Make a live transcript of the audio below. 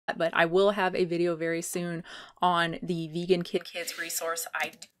but I will have a video very soon on the Vegan Kids resource.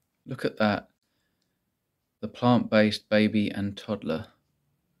 Look at that. The plant-based baby and toddler.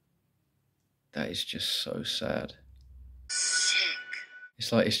 That is just so sad.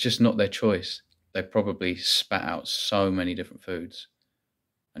 It's like, it's just not their choice. They probably spat out so many different foods.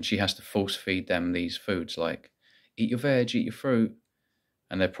 And she has to force feed them these foods like, eat your veg, eat your fruit.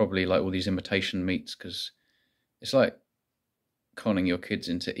 And they're probably like all these imitation meats, because it's like conning your kids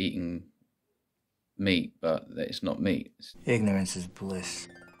into eating meat, but it's not meat. Ignorance is bliss.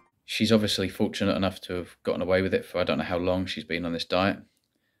 She's obviously fortunate enough to have gotten away with it for I don't know how long she's been on this diet.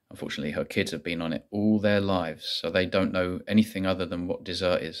 Unfortunately, her kids have been on it all their lives, so they don't know anything other than what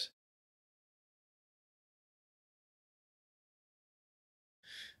dessert is.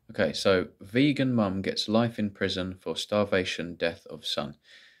 Okay, so vegan mum gets life in prison for starvation, death of son.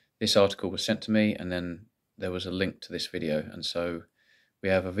 This article was sent to me, and then there was a link to this video. And so we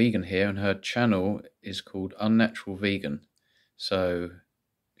have a vegan here, and her channel is called Unnatural Vegan. So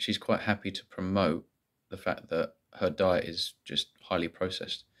she's quite happy to promote the fact that her diet is just highly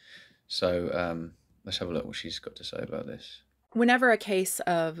processed. So let's have a look what she's got to say about this. Whenever a case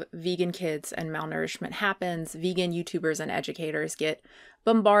of vegan kids and malnourishment happens, vegan YouTubers and educators get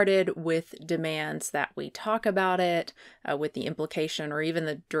bombarded with demands that we talk about it, with the implication or even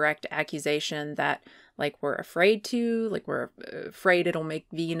the direct accusation that we're afraid it'll make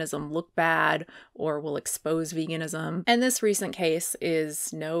veganism look bad or will expose veganism. And this recent case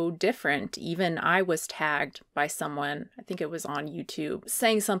is no different. Even I was tagged by someone, I think it was on YouTube,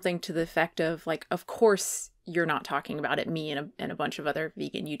 saying something to the effect of of course you're not talking about it, me and a bunch of other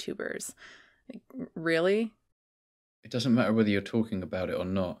vegan YouTubers. Really? It doesn't matter whether you're talking about it or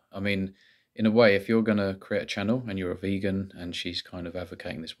not. I mean, in a way, if you're going to create a channel and you're a vegan and she's kind of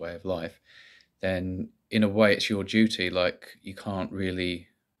advocating this way of life, then in a way it's your duty. Like, you can't really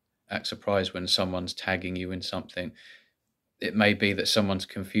act surprised when someone's tagging you in something. It may be that someone's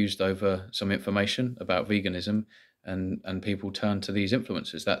confused over some information about veganism and people turn to these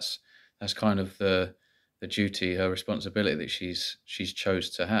influencers. That's kind of the duty, her responsibility that she's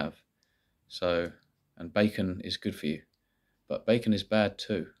chose to have. So, and bacon is good for you, but bacon is bad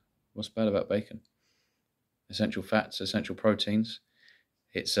too. What's bad about bacon? Essential fats, essential proteins.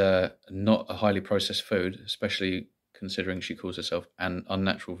 It's not a highly processed food, especially considering she calls herself an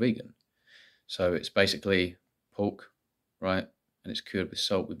unnatural vegan. So it's basically pork, right? And it's cured with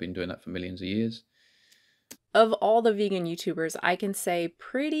salt. We've been doing that for millions of years. Of all the vegan YouTubers, I can say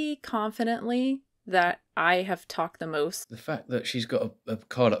pretty confidently that I have talked the most. The fact that she's got a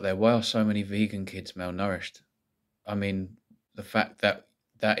card up there, why are so many vegan kids malnourished? I mean, the fact that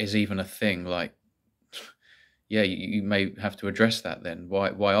that is even a thing, yeah, you may have to address that then.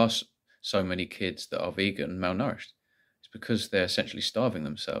 Why are so many kids that are vegan malnourished? It's because they're essentially starving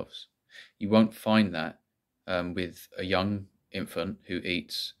themselves. You won't find that with a young infant who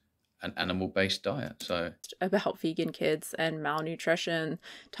eats an animal-based diet. So about vegan kids and malnutrition,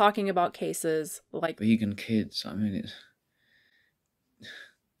 talking about cases like vegan kids. I mean,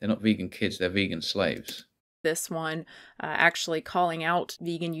 they're not vegan kids; they're vegan slaves. This one, actually calling out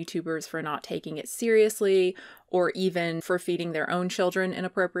vegan YouTubers for not taking it seriously or even for feeding their own children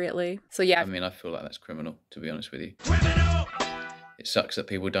inappropriately. So yeah. I mean, I feel like that's criminal, to be honest with you. Criminal! It sucks that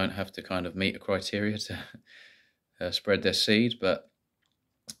people don't have to kind of meet a criteria to spread their seed, but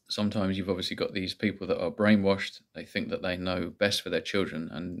sometimes you've obviously got these people that are brainwashed. They think that they know best for their children,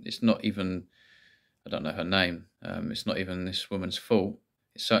 and it's not even, I don't know her name, it's not even this woman's fault.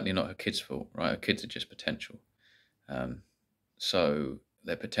 It's certainly not her kids' fault, right? Her kids are just potential. So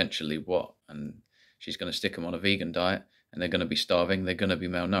they're potentially what? And she's going to stick them on a vegan diet, and they're going to be starving, they're going to be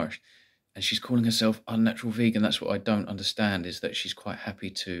malnourished. And she's calling herself unnatural vegan. That's what I don't understand, is that she's quite happy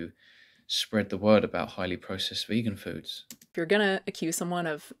to spread the word about highly processed vegan foods. If you're going to accuse someone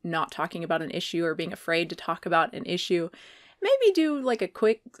of not talking about an issue or being afraid to talk about an issue, maybe do a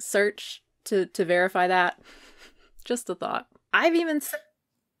quick search to verify that. Just a thought. I've even said...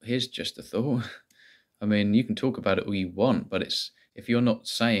 Here's just a thought. I mean, you can talk about it all you want, but if you're not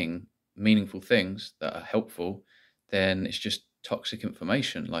saying meaningful things that are helpful, then it's just toxic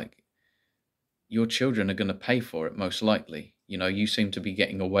information. Your children are going to pay for it, most likely. You know, you seem to be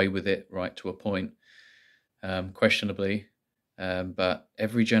getting away with it, right, to a point, questionably. But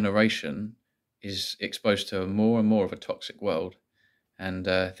every generation is exposed to more and more of a toxic world. And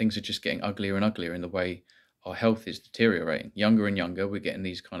things are just getting uglier and uglier in the way our health is deteriorating. Younger and younger, we're getting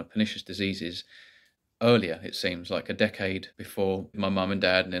these kind of pernicious diseases earlier, it seems, like a decade before my mum and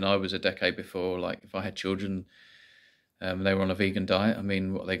dad, and then I was a decade before. If I had children, they were on a vegan diet, I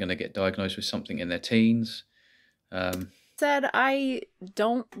mean, what are they going to get diagnosed with? Something in their teens? said, I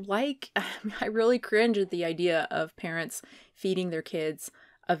don't like, I really cringe at the idea of parents feeding their kids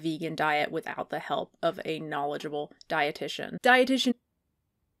a vegan diet without the help of a knowledgeable dietitian. That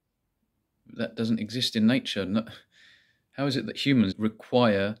doesn't exist in nature. No, how is it that humans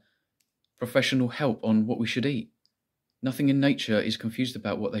require professional help on what we should eat? Nothing in nature is confused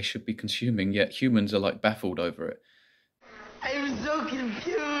about what they should be consuming, yet humans are like baffled over it. I'm so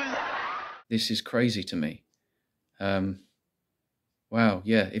confused. This is crazy to me. Wow,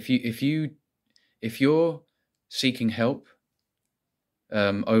 yeah. If you're seeking help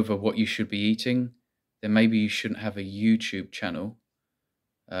over what you should be eating, then maybe you shouldn't have a YouTube channel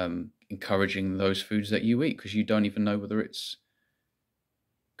encouraging those foods that you eat, because you don't even know whether it's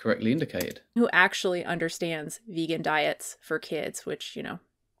correctly indicated. Who actually understands vegan diets for kids, which,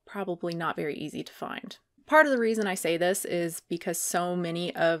 probably not very easy to find. Part of the reason I say this is because so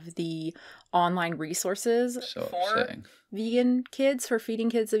many of the online resources for vegan kids, for feeding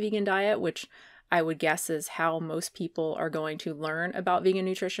kids a vegan diet, which I would guess is how most people are going to learn about vegan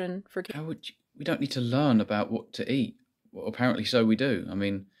nutrition for kids. We don't need to learn about what to eat. Well, apparently so we do. I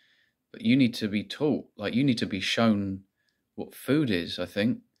mean, but you need to be taught, like you need to be shown what food is, I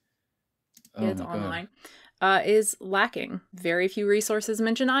think. Kids online. Is lacking. Very few resources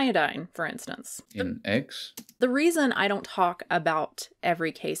mention iodine, for instance. In eggs? The reason I don't talk about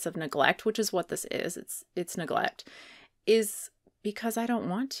every case of neglect, which is what this is, it's neglect, is because I don't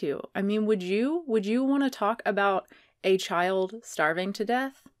want to. I mean, would you want to talk about a child starving to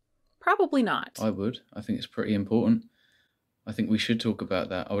death? Probably not. I would. I think it's pretty important. I think we should talk about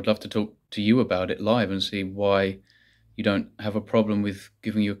that. I would love to talk to you about it live and see why you don't have a problem with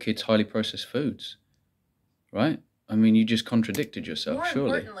giving your kids highly processed foods. Right? I mean, you just contradicted yourself, surely.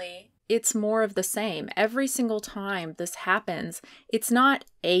 More importantly, it's more of the same. Every single time this happens, it's not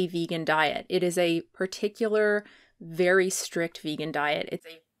a vegan diet. It is a particular, very strict vegan diet.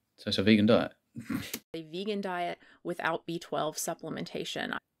 So it's a vegan diet? A vegan diet without B12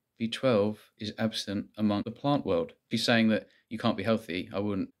 supplementation. B12 is absent among the plant world. If you're saying that you can't be healthy, I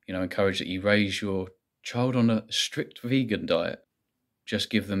wouldn't, encourage that you raise your child on a strict vegan diet. Just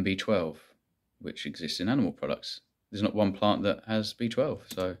give them B12. Which exists in animal products. There's not one plant that has B12,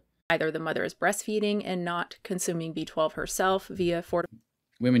 so... Either the mother is breastfeeding and not consuming B12 herself via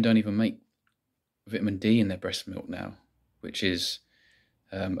Women don't even make vitamin D in their breast milk now, which is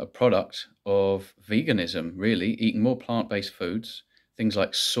a product of veganism, really. Eating more plant-based foods, things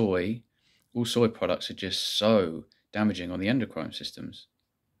like soy. All soy products are just so damaging on the endocrine systems.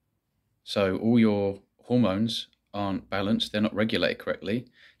 So all your hormones aren't balanced, they're not regulated correctly.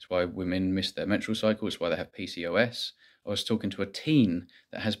 It's why women miss their menstrual cycle, it's why they have PCOS. I was talking to a teen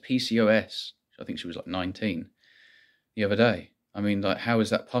that has PCOS, I think she was like 19, the other day. I mean, like, how is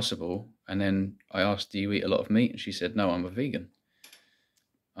that possible? And then I asked, do you eat a lot of meat? And she said, no, I'm a vegan.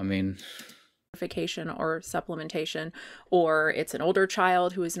 I mean... or supplementation, or it's an older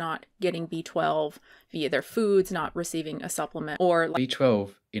child who is not getting B12 via their foods, not receiving a supplement, or...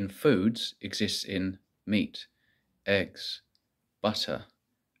 B12 in foods exists in meat, eggs, butter,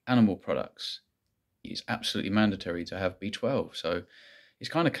 animal products. It's absolutely mandatory to have B12. So it's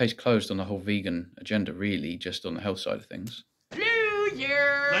kind of case closed on the whole vegan agenda, really, just on the health side of things. New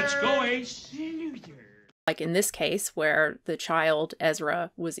Year! Let's go, Ace! New Year! Like in this case, where the child,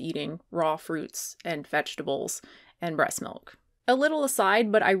 Ezra, was eating raw fruits and vegetables and breast milk. A little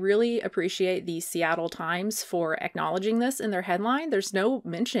aside, but I really appreciate the Seattle Times for acknowledging this in their headline. There's no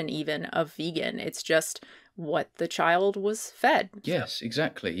mention even of vegan. It's just what the child was fed. Yes,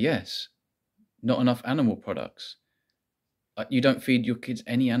 exactly. Yes. Not enough animal products. You don't feed your kids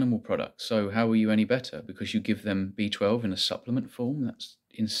any animal products. So how are you any better? Because you give them B12 in a supplement form? That's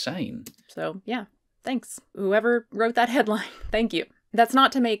insane. So yeah, thanks. Whoever wrote that headline, thank you. That's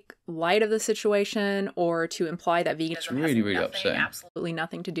not to make light of the situation or to imply that veganism it's really upsetting. Absolutely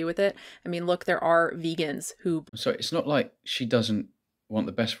nothing to do with it. I mean, look, there are vegans who... So it's not like she doesn't want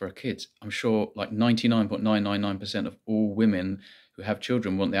the best for her kids. I'm sure like 99.999% of all women who have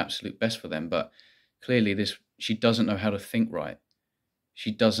children want the absolute best for them. But clearly she doesn't know how to think right.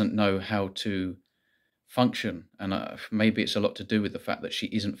 She doesn't know how to function. And maybe it's a lot to do with the fact that she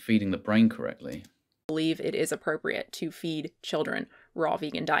isn't feeding the brain correctly. Believe it is appropriate to feed children raw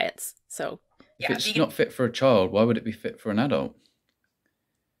vegan diets. So if it's not fit for a child, why would it be fit for an adult?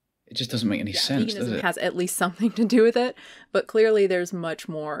 It just doesn't make any sense, does it? Veganism has at least something to do with it, but clearly there's much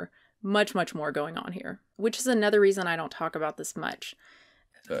more going on here, which is another reason I don't talk about this much.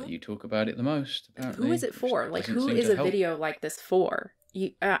 But you talk about it the most, apparently. Who is it for? Like, who is a video like this for?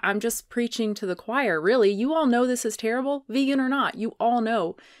 I'm just preaching to the choir, really. You all know this is terrible, vegan or not. You all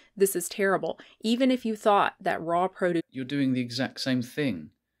know this is terrible. Even if you thought that raw produce... You're doing the exact same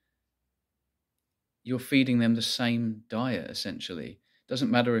thing. You're feeding them the same diet, essentially.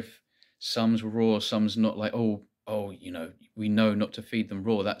 Doesn't matter if some's raw, some's not, like, oh, you know, we know not to feed them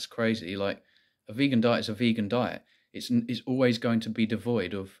raw. That's crazy. Like, a vegan diet is a vegan diet. It's always going to be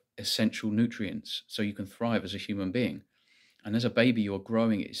devoid of essential nutrients so you can thrive as a human being. And as a baby, you're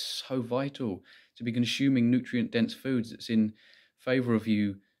growing. It's so vital to be consuming nutrient-dense foods that's in favor of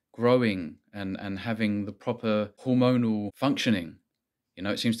you growing and having the proper hormonal functioning. You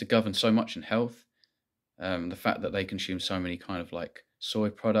know, it seems to govern so much in health. The fact that they consume so many kind of like soy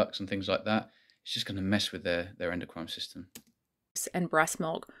products and things like that, it's just going to mess with their endocrine system. And breast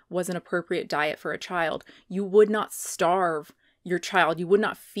milk was an appropriate diet for a child. You would not starve your child. You would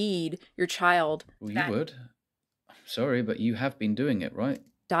not feed your child. Well, you would. I'm sorry, but you have been doing it, right?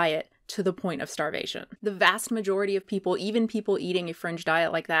 Diet to the point of starvation. The vast majority of people, even people eating a fringe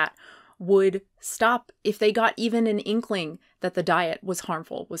diet like that, would stop if they got even an inkling that the diet was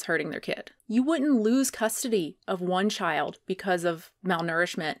harmful, was hurting their kid. You wouldn't lose custody of one child because of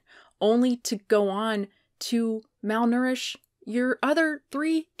malnourishment, only to go on to malnourish your other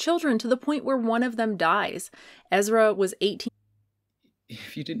 3 children to the point where one of them dies. Ezra was 18.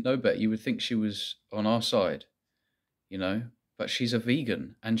 If you didn't know better, you would think she was on our side, you know? But she's a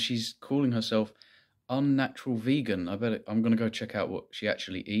vegan, and she's calling herself unnatural vegan. I'm going to go check out what she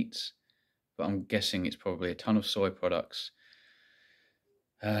actually eats, but I'm guessing it's probably a ton of soy products,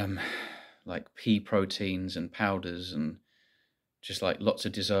 like pea proteins and powders, and just like lots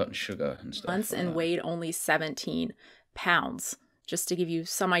of dessert and sugar and stuff. Months and weighed only 17 pounds. Just to give you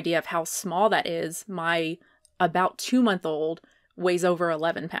some idea of how small that is, my about 2-month-old weighs over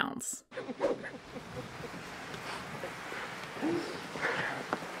 11 pounds.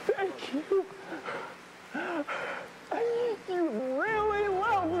 Thank you. You really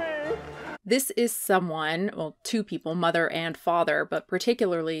love me. This is someone, well, 2 people, mother and father, but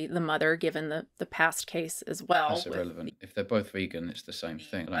particularly the mother, given the past case as well. That's irrelevant. If they're both vegan, it's the same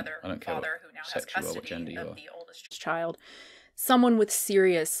thing. I don't care what sex you are, what gender you are. The oldest child. Someone with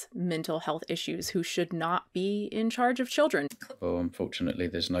serious mental health issues who should not be in charge of children. Well, unfortunately,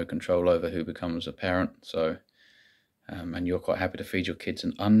 there's no control over who becomes a parent. So, and you're quite happy to feed your kids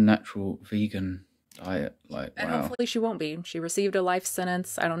an unnatural vegan diet. Like, and wow. hopefully she won't be. She received a life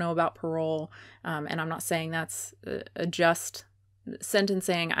sentence. I don't know about parole. And I'm not saying that's a just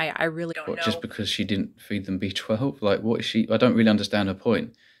sentencing. I really don't know. Just because she didn't feed them B12? Like, what is she? I don't really understand her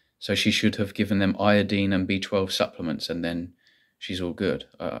point. So she should have given them iodine and B12 supplements, and then she's all good.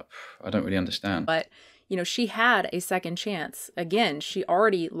 I don't really understand. But, you know, she had a second chance. Again, she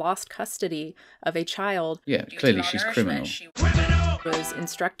already lost custody of a child. Yeah, clearly she's criminal. She was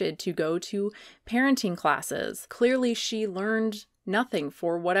instructed to go to parenting classes. Clearly she learned nothing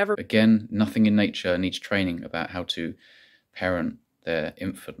for whatever. Again, nothing in nature needs training about how to parent their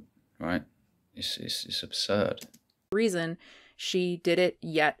infant, right? It's absurd. Reason she did it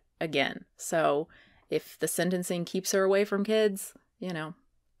yet again. So if the sentencing keeps her away from kids, you know,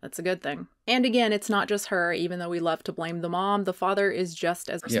 that's a good thing. And again, it's not just her. Even though we love to blame the mom, the father is just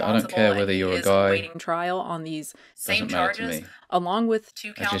as responsible. Yeah, I don't care whether you're a guy. Awaiting trial on these same charges, along with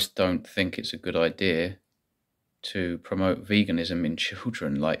 2 counts. I just don't think it's a good idea to promote veganism in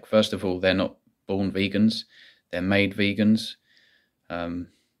children. Like, first of all, they're not born vegans; they're made vegans.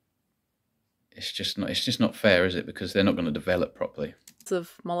 It's just not fair, is it? Because they're not going to develop properly.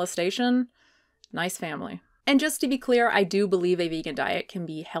 Of molestation, nice family. And just to be clear, I do believe a vegan diet can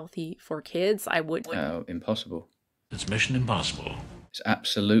be healthy for kids. I would... Impossible. It's mission impossible. It's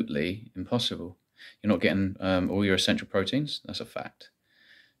absolutely impossible. You're not getting all your essential proteins. That's a fact.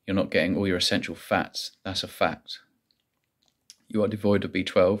 You're not getting all your essential fats. That's a fact. You are devoid of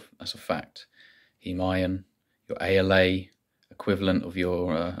B12. That's a fact. Heme iron, your ALA equivalent of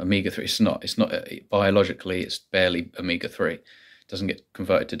your omega-3. It's not biologically, it's barely omega-3. It doesn't get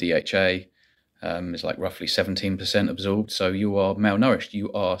converted to DHA. It's like roughly 17% absorbed. So you are malnourished.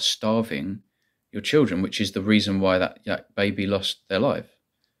 You are starving your children, which is the reason why that baby lost their life.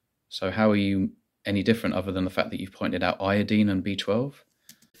 So how are you any different other than the fact that you've pointed out iodine and B12?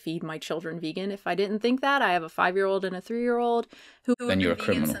 Feed my children vegan. If I didn't think that, I have a 5-year-old and a 3-year-old who then you're a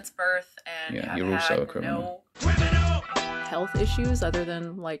criminal since birth, and yeah, you're also a criminal. No health issues other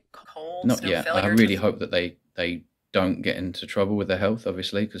than like colds. Not yet. I really hope that they don't get into trouble with their health,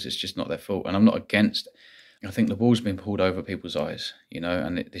 obviously, because it's just not their fault. And I'm not against. I think the wool's been pulled over people's eyes, you know,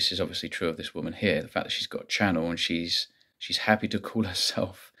 and this is obviously true of this woman here. The fact that she's got a channel and she's happy to call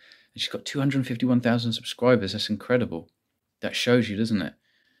herself, and she's got 251,000 subscribers. That's incredible. That shows you, doesn't it?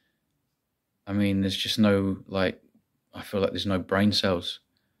 I mean, there's just no, like, I feel like there's no brain cells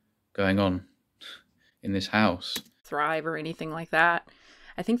going on in this house. Thrive or anything like that.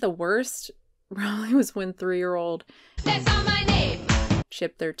 I think the worst probably was when 3-year-old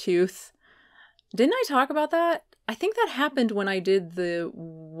chipped their tooth. Didn't I talk about that? I think that happened when I did the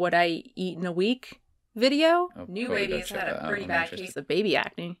what I eat in a week video. New babies had a pretty bad case of baby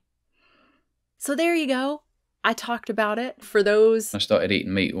acne. So there you go. I talked about it. For those... I started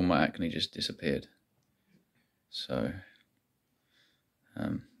eating meat, all my acne just disappeared. So,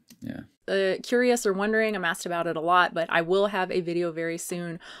 yeah. Curious or wondering, I'm asked about it a lot, but I will have a video very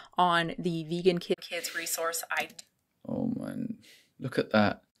soon on the Vegan Kids resource. Oh man, look at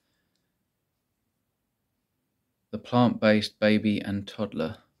that. The plant-based baby and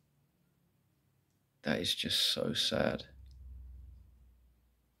toddler. That is just so sad.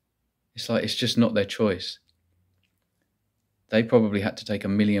 It's like, it's just not their choice. They probably had to take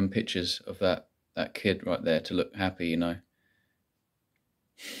 1 million pictures of that kid right there to look happy, you know.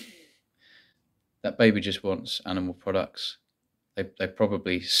 That baby just wants animal products. They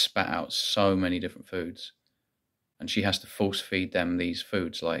probably spat out so many different foods. And she has to force feed them these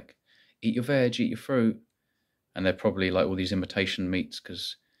foods like, eat your veg, eat your fruit. And they're probably like all these imitation meats,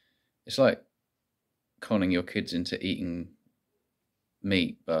 because it's like conning your kids into eating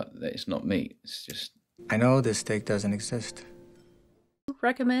meat, but it's not meat. It's just... I know this steak doesn't exist.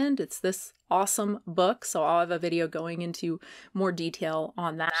 Recommend. It's this awesome book, so I'll have a video going into more detail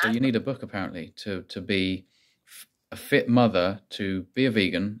on that. So you need a book apparently to be a fit mother, to be a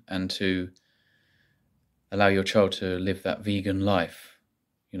vegan, and to allow your child to live that vegan life.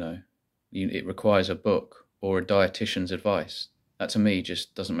 You know, it requires a book or a dietitian's advice. That to me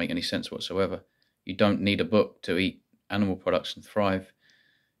just doesn't make any sense whatsoever. You don't need a book to eat animal products and thrive.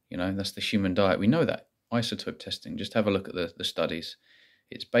 You know, that's the human diet. We know that. Isotope testing, just have a look at the studies.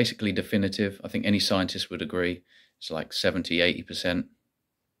 It's basically definitive. I think any scientist would agree. It's like 70, 80%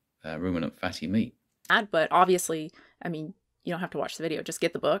 ruminant fatty meat. But obviously, I mean, you don't have to watch the video, just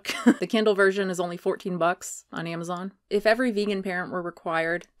get the book. The Kindle version is only $14 on Amazon. If every vegan parent were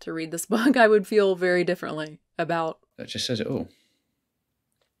required to read this book, I would feel very differently about... That just says it all.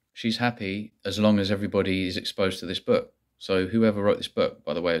 She's happy as long as everybody is exposed to this book. So whoever wrote this book,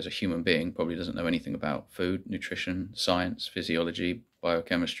 by the way, as a human being, probably doesn't know anything about food, nutrition, science, physiology,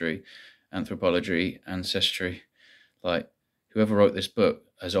 biochemistry, anthropology, ancestry. Like, whoever wrote this book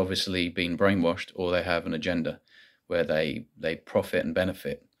has obviously been brainwashed, or they have an agenda where they profit and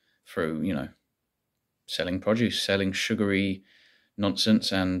benefit through, you know, selling produce, selling sugary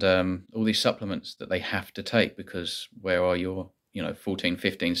nonsense, and all these supplements that they have to take, because where are your, 14,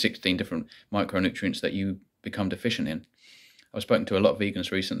 15, 16 different micronutrients that you become deficient in? I've spoken to a lot of vegans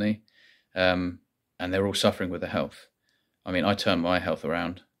recently, and they're all suffering with their health. I mean, I turned my health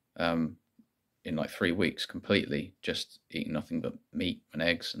around in like 3 weeks completely, just eating nothing but meat and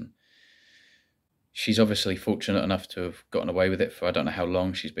eggs. And she's obviously fortunate enough to have gotten away with it for I don't know how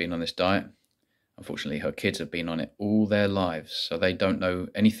long she's been on this diet. Unfortunately, her kids have been on it all their lives, so they don't know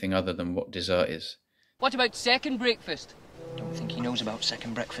anything other than what dessert is. What about second breakfast? Don't think he knows about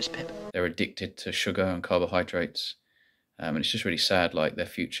second breakfast, Pip. They're addicted to sugar and carbohydrates. And it's just really sad. Like, their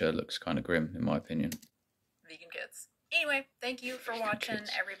future looks kind of grim, in my opinion. Vegan kids. Anyway, thank you for watching,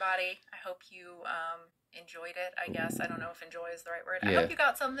 everybody. I hope you enjoyed it, I guess. I don't know if enjoy is the right word. Yeah. I hope you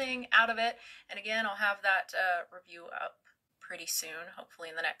got something out of it. And again, I'll have that review up pretty soon, hopefully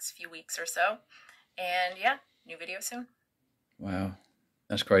in the next few weeks or so. And yeah, new video soon. Wow,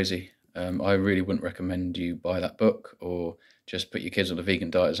 that's crazy. I really wouldn't recommend you buy that book, or just put your kids on a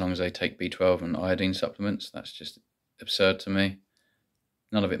vegan diet as long as they take B12 and iodine supplements. That's just absurd to me.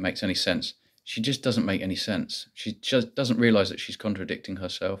 None of it makes any sense. She just doesn't make any sense. She just doesn't realise that she's contradicting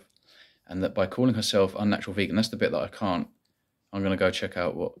herself, and that by calling herself unnatural vegan, that's the bit that I can't. I'm going to go check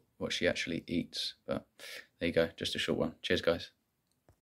out what she actually eats. But there you go, just a short one. Cheers, guys.